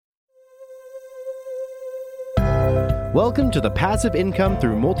Welcome to the Passive Income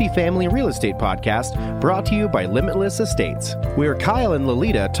Through Multifamily Real Estate podcast, brought to you by Limitless Estates, where Kyle and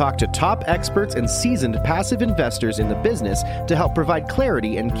Lolita talk to top experts and seasoned passive investors in the business to help provide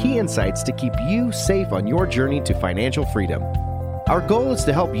clarity and key insights to keep you safe on your journey to financial freedom. Our goal is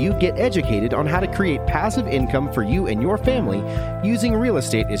to help you get educated on how to create passive income for you and your family using real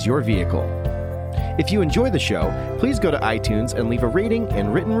estate as your vehicle. If you enjoy the show, please go to iTunes and leave a rating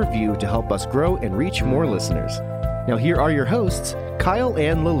and written review to help us grow and reach more listeners. Now here are your hosts, Kyle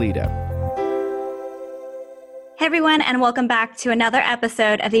and Lolita. Hey everyone, and welcome back to another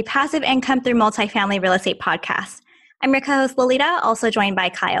episode of the Passive Income Through Multifamily Real Estate podcast. I'm your co-host Lolita, also joined by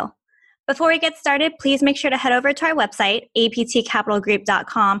Kyle. Before we get started, please make sure to head over to our website,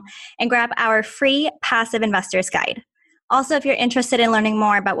 aptcapitalgroup.com, and grab our free Passive Investors Guide. Also, if you're interested in learning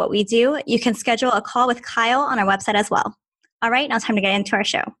more about what we do, you can schedule a call with Kyle on our website as well. All right, now it's time to get into our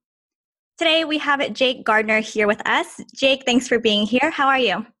show. Today, we have Jake Gardner here with us. Jake, thanks for being here. How are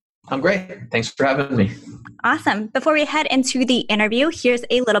you? I'm great. Thanks for having me. Awesome. Before we head into the interview, here's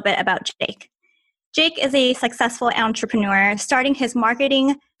a little bit about Jake. Jake is a successful entrepreneur, starting his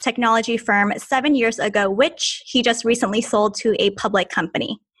marketing technology firm 7 years ago, which he just recently sold to a public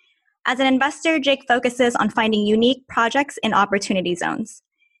company. As an investor, Jake focuses on finding unique projects in opportunity zones.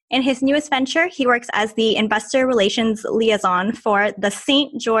 In his newest venture, he works as the investor relations liaison for the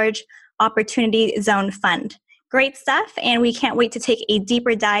St. George Opportunity Zone Fund. Great stuff, and we can't wait to take a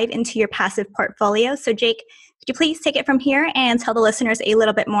deeper dive into your passive portfolio. So Jake, could you please take it from here and tell the listeners a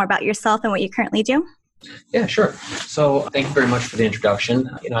little bit more about yourself and what you currently do? Yeah, sure. So thank you very much for the introduction.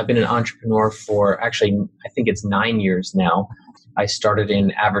 I've been an entrepreneur for I think it's 9 years now. I started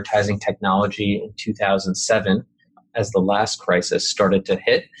in advertising technology in 2007. As the last crisis started to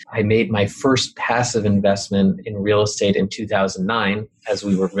hit, I made my first passive investment in real estate in 2009 as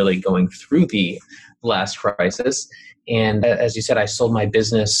we were really going through the last crisis. And as you said, I sold my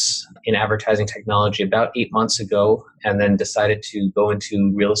business in advertising technology about 8 months ago and then decided to go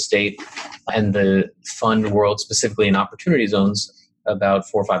into real estate and the fund world, specifically in opportunity zones, about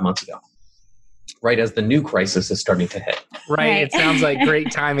 4 or 5 months ago, right as the new crisis is starting to hit. Right. It sounds like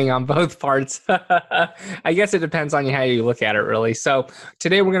great timing on both parts. I guess it depends on how you look at it, really. So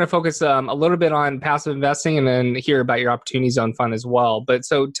today we're going to focus a little bit on passive investing and then hear about your Opportunity Zone Fund as well. But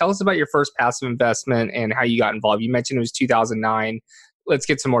so tell us about your first passive investment and how you got involved. You mentioned it was 2009. Let's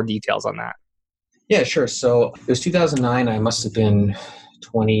get some more details on that. Yeah, sure. So it was 2009. I must have been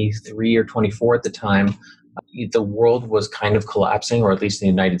 23 or 24 at the time. The world was kind of collapsing, or at least in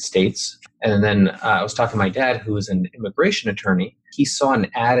the United States. And then I was talking to my dad, who was an immigration attorney. He saw an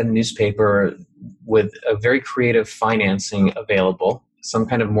ad in the newspaper with a very creative financing available, some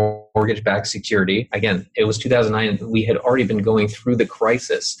kind of mortgage-backed security. Again, it was 2009. We had already been going through the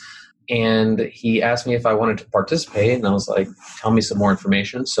crisis. And he asked me if I wanted to participate. And I was like, tell me some more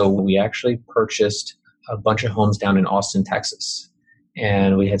information. So we actually purchased a bunch of homes down in Austin, Texas.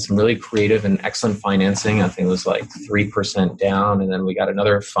 And we had some really creative and excellent financing. I think it was like 3% down. And then we got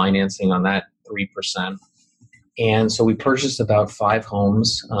another financing on that 3%. And so we purchased about 5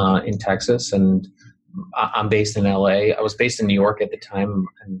 homes in Texas. And I'm based in LA. I was based in New York at the time.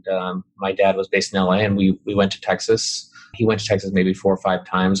 And my dad was based in LA. And we went to Texas. He went to Texas maybe 4 or 5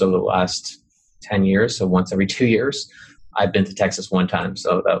 times over the last 10 years. So once every 2 years. I've been to Texas 1 time.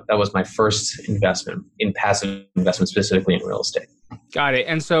 So that was my first investment in passive investment, specifically in real estate. Got it.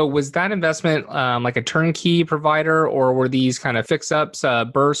 And so was that investment like a turnkey provider, or were these kind of fix-ups,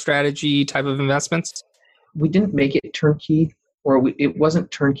 BRRRR strategy type of investments? We didn't make it turnkey, it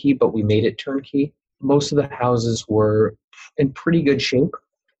wasn't turnkey, but we made it turnkey. Most of the houses were in pretty good shape.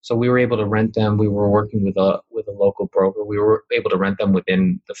 So we were able to rent them. We were working with a local broker. We were able to rent them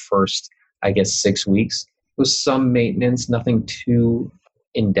within the first, 6 weeks. With some maintenance, nothing too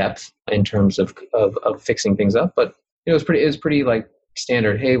in depth in terms of fixing things up, but it was pretty like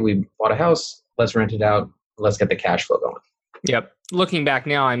standard. Hey, we bought a house, let's rent it out, let's get the cash flow going. Yep. Looking back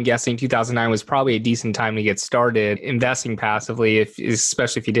now, I'm guessing 2009 was probably a decent time to get started investing passively,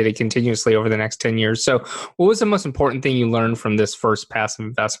 especially if you did it continuously over the next 10 years. So what was the most important thing you learned from this first passive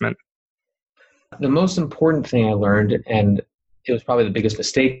investment? The most important thing I learned, and it was probably the biggest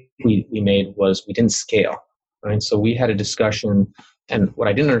mistake we made, was we didn't scale. Right? So we had a discussion, and what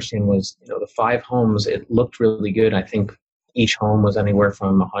I didn't understand was, the 5 homes, it looked really good. I think each home was anywhere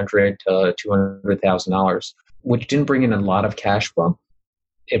from $100,000 to $200,000, which didn't bring in a lot of cash flow.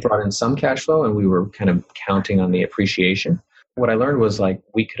 It brought in some cash flow, and we were kind of counting on the appreciation. What I learned was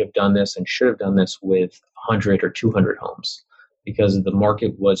we could have done this and should have done this with 100 or 200 homes because the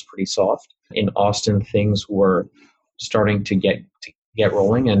market was pretty soft. In Austin, things were starting to get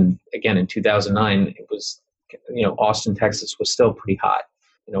rolling. And again, in 2009, it was Austin, Texas was still pretty hot.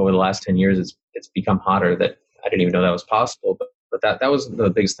 Over the last 10 years, it's become hotter that I didn't even know that was possible. But that was the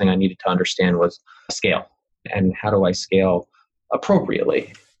biggest thing I needed to understand was scale, and how do I scale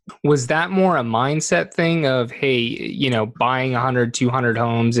appropriately. Was that more a mindset thing of, hey, buying 100, 200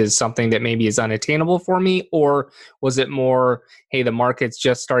 homes is something that maybe is unattainable for me? Or was it more, hey, the market's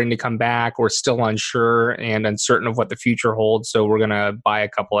just starting to come back, we're still unsure and uncertain of what the future holds, so we're going to buy a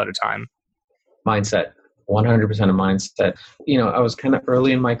couple at a time? Mindset, 100% a mindset. I was kind of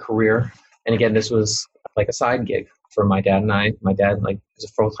early in my career. And again, this was like a side gig for my dad and I. My dad was a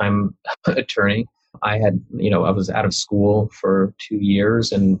full-time attorney. I was out of school for 2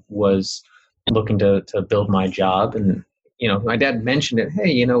 years and was looking to build my job. And, my dad mentioned it.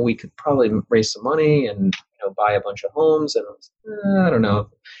 Hey, we could probably raise some money and, buy a bunch of homes. And I was, I don't know.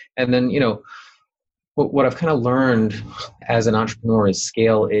 And then, what I've kind of learned as an entrepreneur is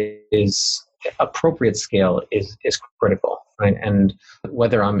scale is appropriate scale is critical, right? And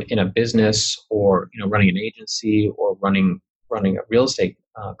whether I'm in a business or, running an agency or running a real estate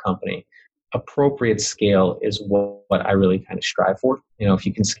company, appropriate scale is what I really kind of strive for. If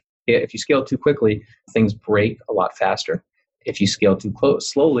you scale too quickly, things break a lot faster. If you scale too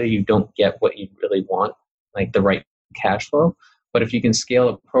slowly, you don't get what you really want, like the right cash flow. But if you can scale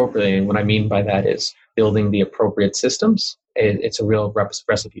appropriately, and what I mean by that is building the appropriate systems, it's a real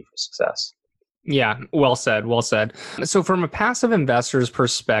recipe for success. Yeah, well said, well said. So from a passive investor's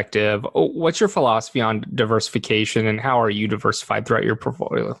perspective, what's your philosophy on diversification, and how are you diversified throughout your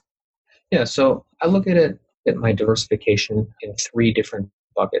portfolio? Yeah, so I look at my diversification in 3 different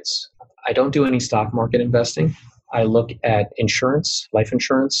buckets. I don't do any stock market investing. I look at insurance, life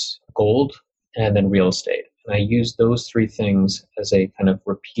insurance, gold, and then real estate. And I use those 3 things as a kind of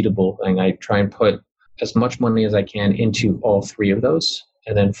repeatable thing. I try and put as much money as I can into all 3 of those,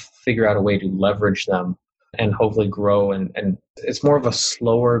 and then figure out a way to leverage them and hopefully grow. And it's more of a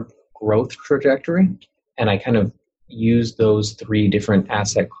slower growth trajectory. And I kind of use those 3 different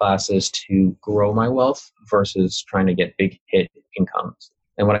asset classes to grow my wealth versus trying to get big hit incomes.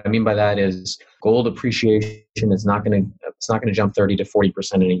 And what I mean by that is gold appreciation is not going to jump 30 to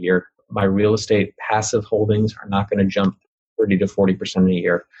 40% in a year. My real estate passive holdings are not going to jump 30 to 40% in a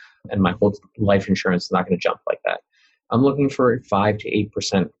year. And my whole life insurance is not going to jump like that. I'm looking for 5 to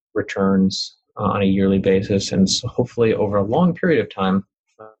 8% returns on a yearly basis. And so hopefully over a long period of time,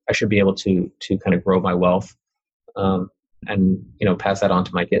 I should be able to kind of grow my wealth and pass that on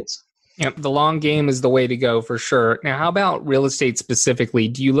to my kids. Yep, the long game is the way to go for sure. Now, how about real estate specifically?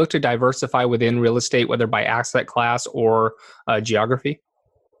 Do you look to diversify within real estate, whether by asset class or geography?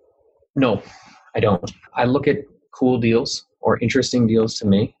 No, I don't. I look at cool deals or interesting deals to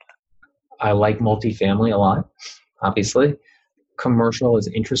me. I like multifamily a lot, obviously. Commercial is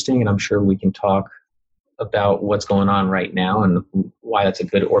interesting, and I'm sure we can talk about what's going on right now and why that's a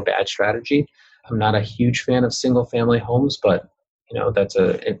good or bad strategy. I'm not a huge fan of single family homes, but that's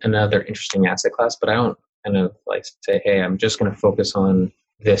another interesting asset class. But I don't kind of like say, hey, I'm just going to focus on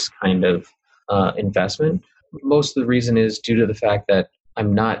this kind of investment. Most of the reason is due to the fact that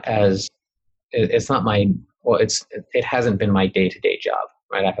I'm not it hasn't been my day-to-day job,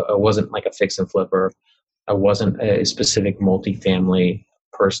 right? I wasn't like a fix and flipper. I wasn't a specific multifamily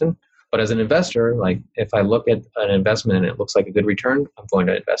person. But as an investor, like if I look at an investment and it looks like a good return, I'm going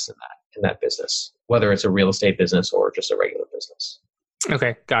to invest in that business, whether it's a real estate business or just a regular business.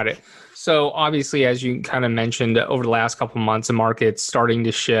 Okay, got it. So obviously, as you kind of mentioned, over the last couple of months, the market's starting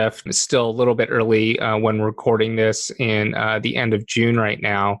to shift. It's still a little bit early when we're recording this in the end of June right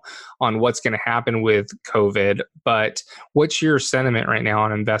now on what's going to happen with COVID. But what's your sentiment right now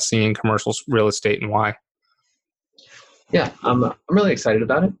on investing in commercial real estate and why? Yeah, I'm really excited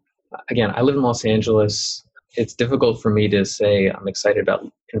about it. Again, I live in Los Angeles. It's difficult for me to say I'm excited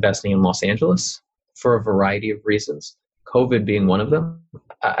about investing in Los Angeles for a variety of reasons. COVID being one of them.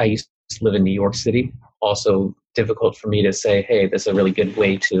 I used to live in New York City. Also difficult for me to say, hey, this is a really good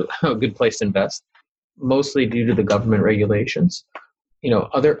a good place to invest. Mostly due to the government regulations.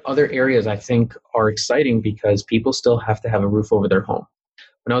 Other areas I think are exciting because people still have to have a roof over their home.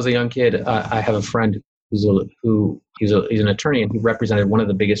 When I was a young kid, I have a friend he's an attorney, and he represented one of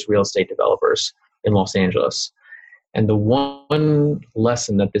the biggest real estate developers in Los Angeles. And the one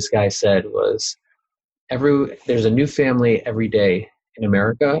lesson that this guy said was, there's a new family every day in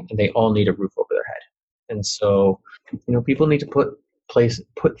America, and they all need a roof over their head. And so, people need to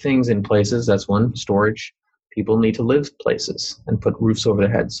put things in places. That's one. Storage. People need to live places and put roofs over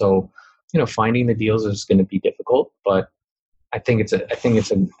their head. So, finding the deals is going to be difficult, but I think it's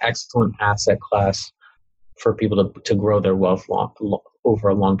an excellent asset class for people to grow their wealth over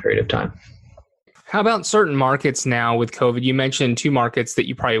a long period of time. How about certain markets now with COVID? You mentioned two markets that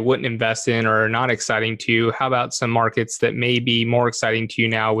you probably wouldn't invest in or are not exciting to you. How about some markets that may be more exciting to you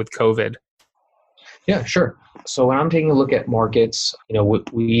now with COVID? Yeah, sure. So when I'm taking a look at markets,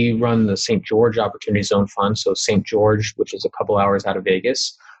 we run the St. George Opportunity Zone Fund. So St. George, which is a couple hours out of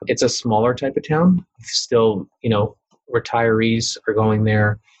Vegas, it's a smaller type of town. Still, retirees are going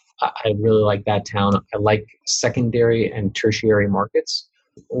there. I really like that town. I like secondary and tertiary markets.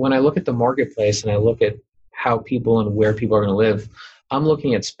 When I look at the marketplace and I look at how people and where people are going to live, I'm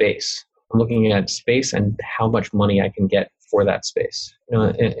looking at space. I'm looking at space and how much money I can get for that space.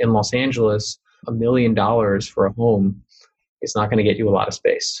 In Los Angeles, $1 million for a home is not going to get you a lot of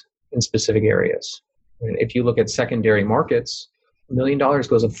space in specific areas. And if you look at secondary markets, $1 million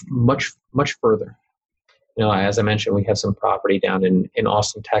goes much, much further. As I mentioned, we have some property down in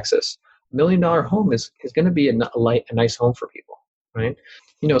Austin, Texas. $1 million home is going to be a nice home for people, right?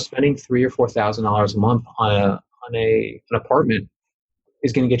 Spending $3,000 or $4,000 a month on an apartment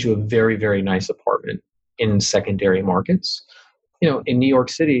is going to get you a very, very nice apartment in secondary markets. In New York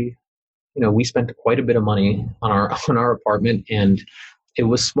City, we spent quite a bit of money on our apartment, and it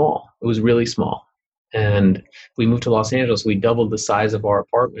was small. It was really small. And we moved to Los Angeles. We doubled the size of our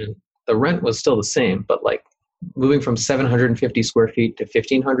apartment. The rent was still the same, but like moving from 750 square feet to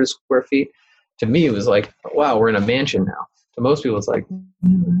 1,500 square feet, to me, it was like, wow, we're in a mansion now. To most people, it's like,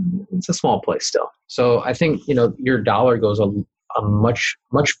 it's a small place still. So I think, your dollar goes a much,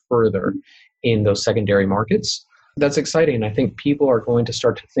 much further in those secondary markets. That's exciting. And I think people are going to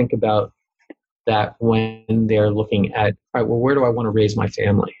start to think about that when they're looking at, all right, well, where do I want to raise my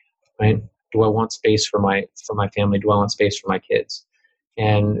family, right? Do I want space for my family? Do I want space for my kids?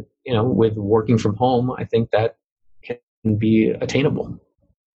 And, with working from home, I think that can be attainable.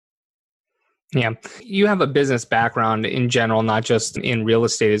 Yeah. You have a business background in general, not just in real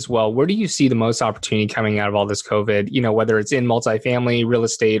estate as well. Where do you see the most opportunity coming out of all this COVID, whether it's in multifamily real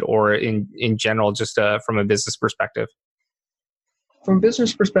estate or in general, just from a business perspective? From a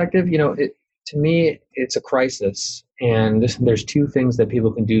business perspective, to me, it's a crisis. And there's two things that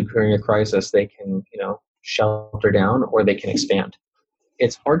people can do during a crisis. They can, shelter down, or they can expand.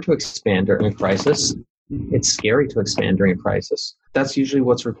 It's hard to expand during a crisis. It's scary to expand during a crisis. That's usually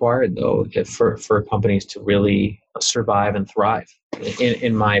what's required, though, for companies to really survive and thrive,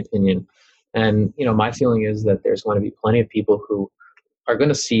 in my opinion. And, my feeling is that there's going to be plenty of people who are going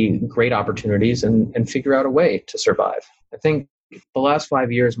to see great opportunities and figure out a way to survive. I think the last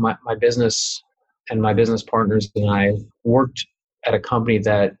 5 years, my business and my business partners and I worked at a company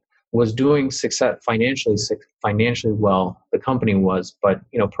that was doing financially well. The company was, but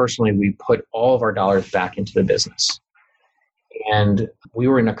personally, we put all of our dollars back into the business, and we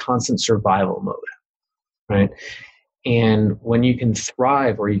were in a constant survival mode, right? And when you can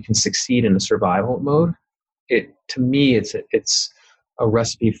thrive or you can succeed in a survival mode, to me, it's a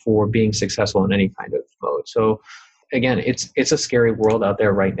recipe for being successful in any kind of mode. So again, it's a scary world out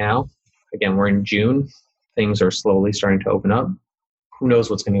there right now. Again, we're in June. Things are slowly starting to open up. Who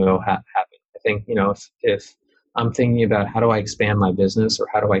knows what's going to happen? I think, if I'm thinking about how do I expand my business, or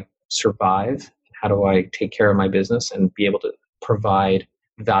how do I survive, how do I take care of my business and be able to provide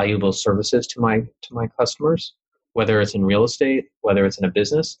valuable services to my customers, whether it's in real estate, whether it's in a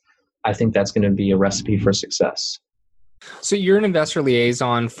business, I think that's going to be a recipe for success. So you're an investor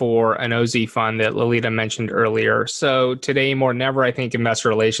liaison for an OZ fund that Lolita mentioned earlier. So today more than ever, I think investor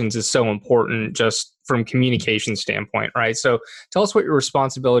relations is so important just from communication standpoint, right? So tell us what your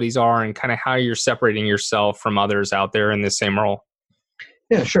responsibilities are and kind of how you're separating yourself from others out there in the same role.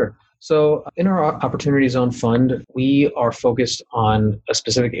 Yeah, sure. So in our Opportunity Zone Fund, we are focused on a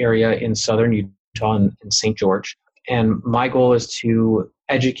specific area in Southern Utah in St. George. And my goal is to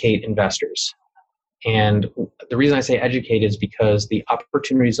educate investors. And the reason I say educate is because the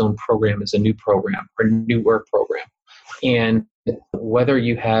Opportunity Zone program is a new program, or newer program. And whether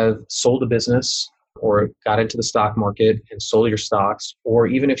you have sold a business or got into the stock market and sold your stocks, or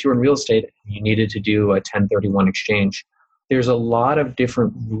even if you're in real estate, you needed to do a 1031 exchange, there's a lot of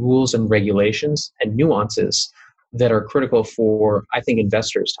different rules and regulations and nuances that are critical for, I think,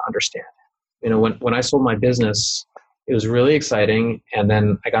 investors to understand. When I sold my business, it was really exciting. And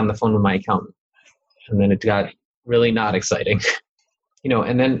then I got on the phone with my accountant. And then it got really not exciting,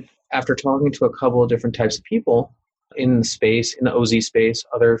 and then after talking to a couple of different types of people in the space, in the OZ space,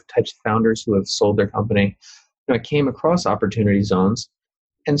 other types of founders who have sold their company, I came across opportunity zones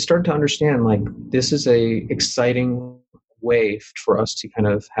and started to understand, like, this is a exciting way for us to kind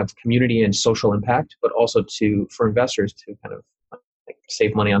of have community and social impact, but also for investors to kind of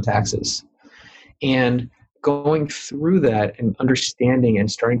save money on taxes. And going through that and understanding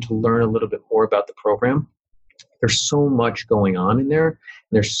and starting to learn a little bit more about the program, there's so much going on in there.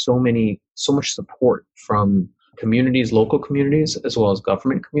 There's so much support from communities, local communities, as well as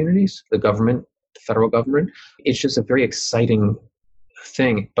government communities, the government, the federal government. It's just a very exciting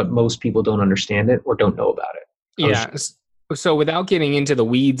thing, but most people don't understand it or don't know about it. Yeah. So without getting into the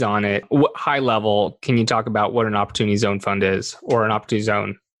weeds on it, what high level can you talk about what an Opportunity Zone Fund is, or an Opportunity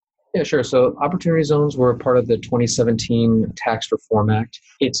Zone? Yeah, sure. So Opportunity Zones were part of the 2017 Tax Reform Act.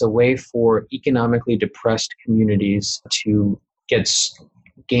 It's a way for economically depressed communities to get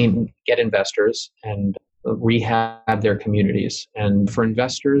investors and rehab their communities. And for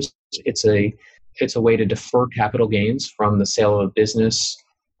investors, it's a way to defer capital gains from the sale of a business,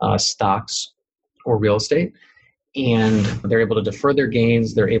 stocks, or real estate. And they're able to defer their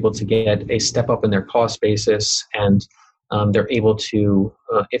gains. They're able to get a step up in their cost basis, and they're able to,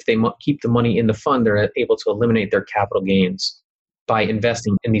 if they keep the money in the fund, they're able to eliminate their capital gains by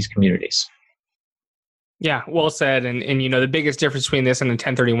investing in these communities. Yeah, well said. And the biggest difference between this and a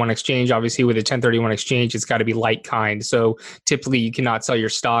 1031 exchange, obviously with a 1031 exchange, it's got to be like kind. So typically you cannot sell your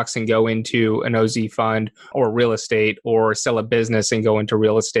stocks and go into an OZ fund or real estate, or sell a business and go into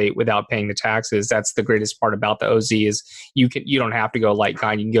real estate without paying the taxes. That's the greatest part about the OZ is you don't have to go like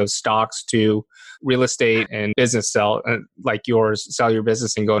kind. You can go stocks to real estate, and business sell like yours, sell your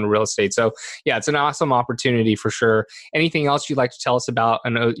business and go into real estate. So yeah, it's an awesome opportunity for sure. Anything else you'd like to tell us about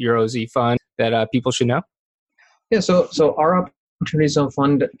your OZ fund that people should know? Yeah, so our Opportunity Zone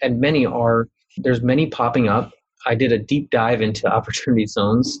Fund, and there's many popping up. I did a deep dive into Opportunity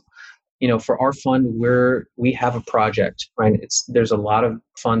Zones. For our fund, we have a project, right? There's a lot of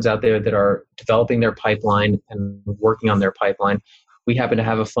funds out there that are developing their pipeline and working on their pipeline. We happen to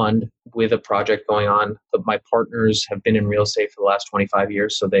have a fund with a project going on, but my partners have been in real estate for the last 25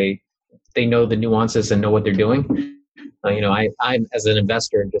 years, so they know the nuances and know what they're doing. I'm as an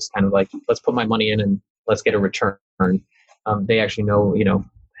investor just kind of like, let's put my money in and let's get a return. They actually know,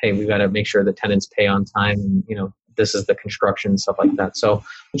 hey, we've got to make sure the tenants pay on time, and this is the construction, stuff like that. So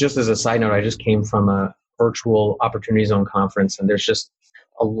just as a side note, I just came from a virtual Opportunity Zone conference, and there's just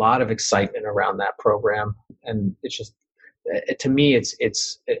a lot of excitement around that program. And it's just, to me,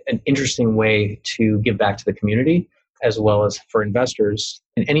 it's an interesting way to give back to the community, as well as for investors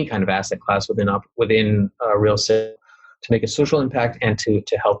in any kind of asset class within real estate, to make a social impact and to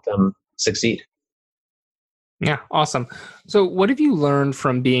help them succeed. Yeah, awesome. So what have you learned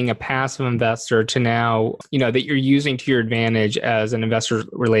from being a passive investor to now, that you're using to your advantage as an investor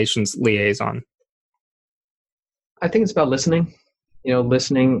relations liaison? I think it's about listening,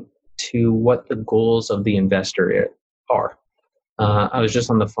 listening to what the goals of the investor are. I was just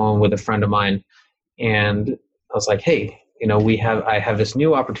on the phone with a friend of mine, and I was like, hey, I have this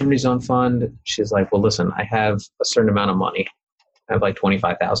new Opportunity Zone fund. She's like, well, listen, I have a certain amount of money. I have like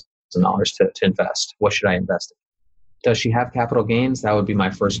 $25,000 to invest. What should I invest in? Does she have capital gains? That would be my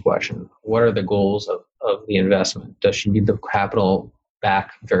first question. What are the goals of the investment? Does she need the capital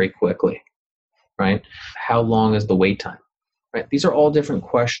back very quickly? Right? How long is the wait time? Right? These are all different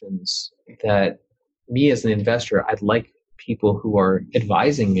questions that me as an investor, I'd like people who are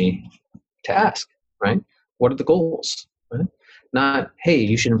advising me to ask. Right? What are the goals? Right? Not, hey,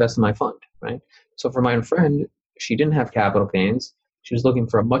 you should invest in my fund. Right? So for my friend, she didn't have capital gains. She was looking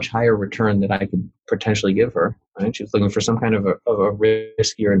for a much higher return that I could potentially give her. Right? She was looking for some kind of a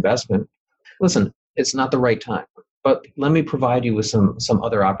riskier investment. Listen, it's not the right time, but let me provide you with some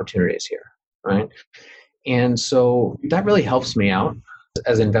other opportunities here. Right? And so that really helps me out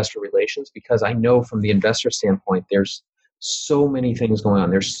as investor relations, because I know from the investor standpoint, there's so many things going on.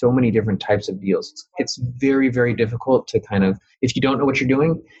 There's so many different types of deals. It's very, very difficult to kind of, if you don't know what you're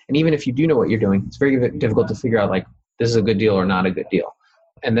doing, and even if you do know what you're doing, it's very difficult to figure out like, this is a good deal or not a good deal.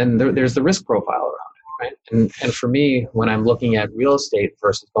 And then there's the risk profile around it, right? And for me, when I'm looking at real estate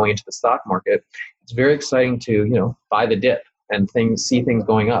versus going into the stock market, it's very exciting to, buy the dip and see things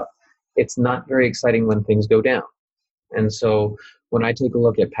going up. It's not very exciting when things go down. And so when I take a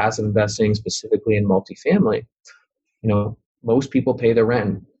look at passive investing, specifically in multifamily, most people pay their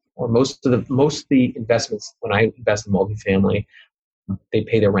rent, or most of the investments when I invest in multifamily, they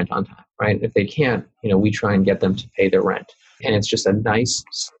pay their rent on time, right? If they can't, we try and get them to pay their rent. And it's just a nice,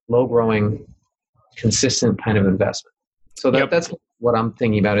 slow-growing, consistent kind of investment. So that's what I'm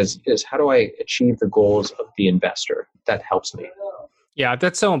thinking about is how do I achieve the goals of the investor? That helps me. Yeah,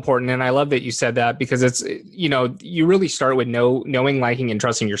 that's so important. And I love that you said that, because it's, you really start with knowing, liking, and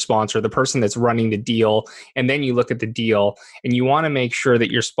trusting your sponsor, the person that's running the deal. And then you look at the deal and you want to make sure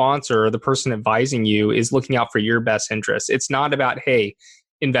that your sponsor, or the person advising you, is looking out for your best interest. It's not about, hey,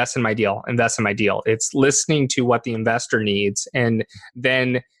 invest in my deal. It's listening to what the investor needs and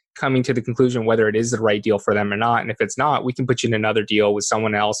then coming to the conclusion whether it is the right deal for them or not. And if it's not, we can put you in another deal with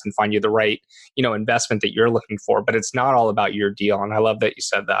someone else and find you the right, investment that you're looking for. But it's not all about your deal. And I love that you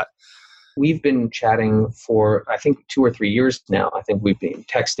said that. We've been chatting for, I think, 2 or 3 years now. I think we've been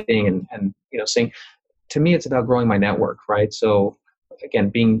texting and saying, to me, it's about growing my network, right? So again,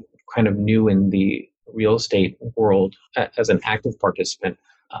 being kind of new in the real estate world as an active participant,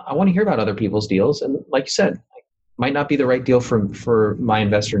 I want to hear about other people's deals. And like you said, might not be the right deal for my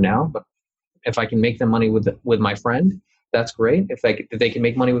investor now, but if I can make them money with my friend, that's great. If they can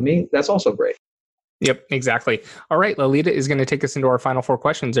make money with me, that's also great. Yep, exactly. All right, Lolita is going to take us into our final 4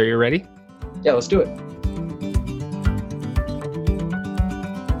 questions. Are you ready? Yeah, let's do it.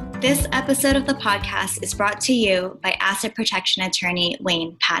 This episode of the podcast is brought to you by asset protection attorney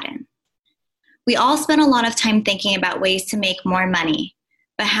Wayne Patton. We all spend a lot of time thinking about ways to make more money,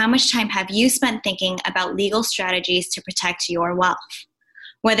 but how much time have you spent thinking about legal strategies to protect your wealth?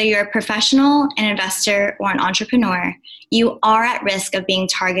 Whether you're a professional, an investor, or an entrepreneur, you are at risk of being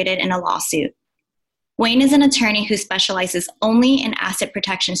targeted in a lawsuit. Wayne is an attorney who specializes only in asset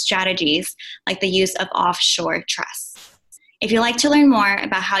protection strategies like the use of offshore trusts. If you'd like to learn more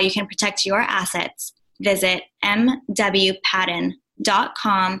about how you can protect your assets, visit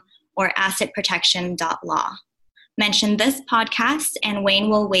mwpatton.com or assetprotection.law. Mention this podcast and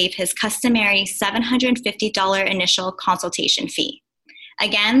Wayne will waive his customary $750 initial consultation fee.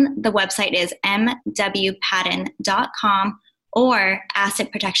 Again, the website is mwpatton.com or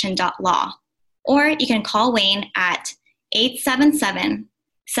assetprotection.law. Or you can call Wayne at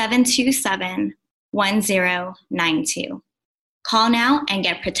 877-727-1092. Call now and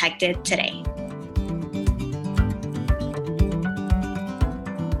get protected today.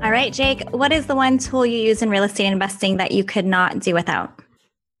 All right, Jake, what is the one tool you use in real estate investing that you could not do without?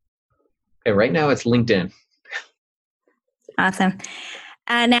 Okay, right now it's LinkedIn. Awesome.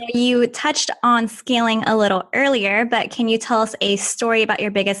 Now, you touched on scaling a little earlier, but can you tell us a story about your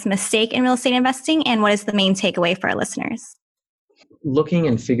biggest mistake in real estate investing and what is the main takeaway for our listeners? Looking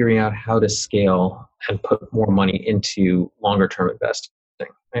and figuring out how to scale and put more money into longer term investing.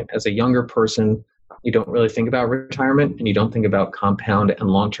 Right? As a younger person, you don't really think about retirement and you don't think about compound and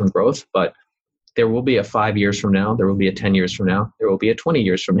long-term growth, but there will be a 5 years from now, there will be a 10 years from now, there will be a 20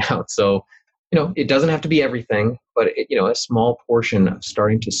 years from now. So, it doesn't have to be everything, but a small portion of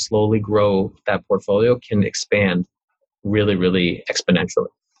starting to slowly grow that portfolio can expand really, really exponentially.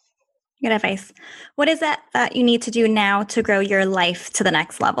 Good advice. What is that you need to do now to grow your life to the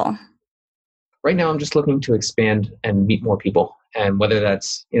next level? Right now, I'm just looking to expand and meet more people. And whether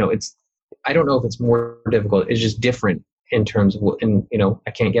that's, I don't know if it's more difficult. It's just different in terms of,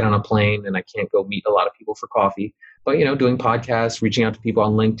 I can't get on a plane and I can't go meet a lot of people for coffee. But, doing podcasts, reaching out to people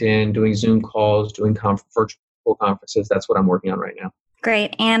on LinkedIn, doing Zoom calls, doing virtual conferences, that's what I'm working on right now.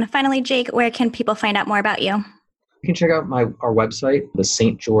 Great. And finally, Jake, where can people find out more about you? You can check out our website, the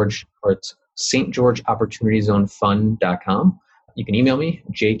St. George Opportunitizonefund.com. You can email me,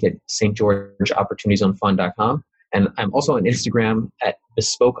 Jake at stgeorgeopportunityzonefund.com. And I'm also on Instagram at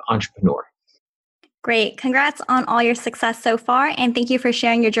Bespoke Entrepreneur. Great. Congrats on all your success so far. And thank you for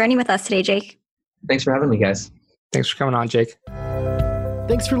sharing your journey with us today, Jake. Thanks for having me, guys. Thanks for coming on, Jake.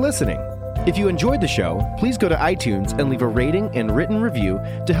 Thanks for listening. If you enjoyed the show, please go to iTunes and leave a rating and written review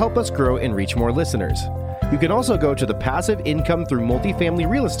to help us grow and reach more listeners. You can also go to the Passive Income Through Multifamily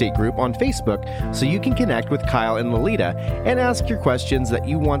Real Estate group on Facebook so you can connect with Kyle and Lolita and ask your questions that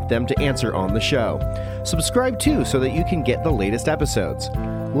you want them to answer on the show. Subscribe too so that you can get the latest episodes.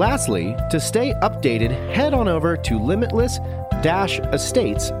 Lastly, to stay updated, head on over to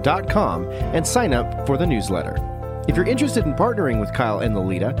limitless-estates.com and sign up for the newsletter. If you're interested in partnering with Kyle and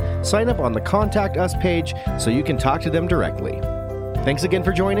Lolita, sign up on the Contact Us page so you can talk to them directly. Thanks again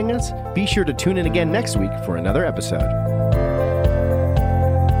for joining us. Be sure to tune in again next week for another episode.